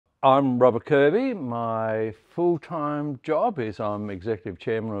I'm Robert Kirby. My full-time job is I'm Executive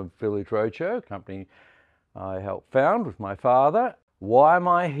Chairman of Village Roadshow, a company I helped found with my father. Why am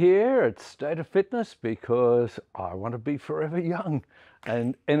I here at State of Fitness? Because I want to be forever young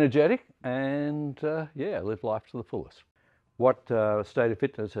and energetic and live life to the fullest. What State of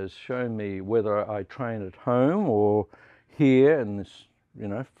Fitness has shown me, whether I train at home or here in this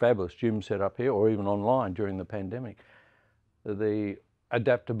fabulous gym set up here, or even online during the pandemic, the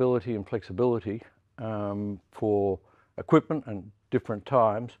adaptability and flexibility for equipment and different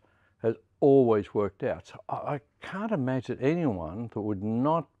times has always worked out. So I can't imagine anyone that would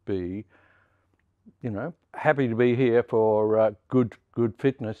not be, happy to be here for good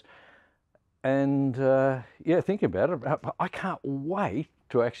fitness. And think about it. I can't wait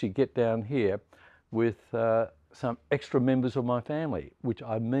to actually get down here with some extra members of my family, which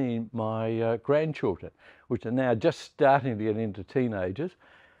I mean my grandchildren, which are now just starting to get into teenagers.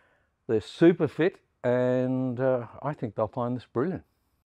 They're super fit, and I think they'll find this brilliant.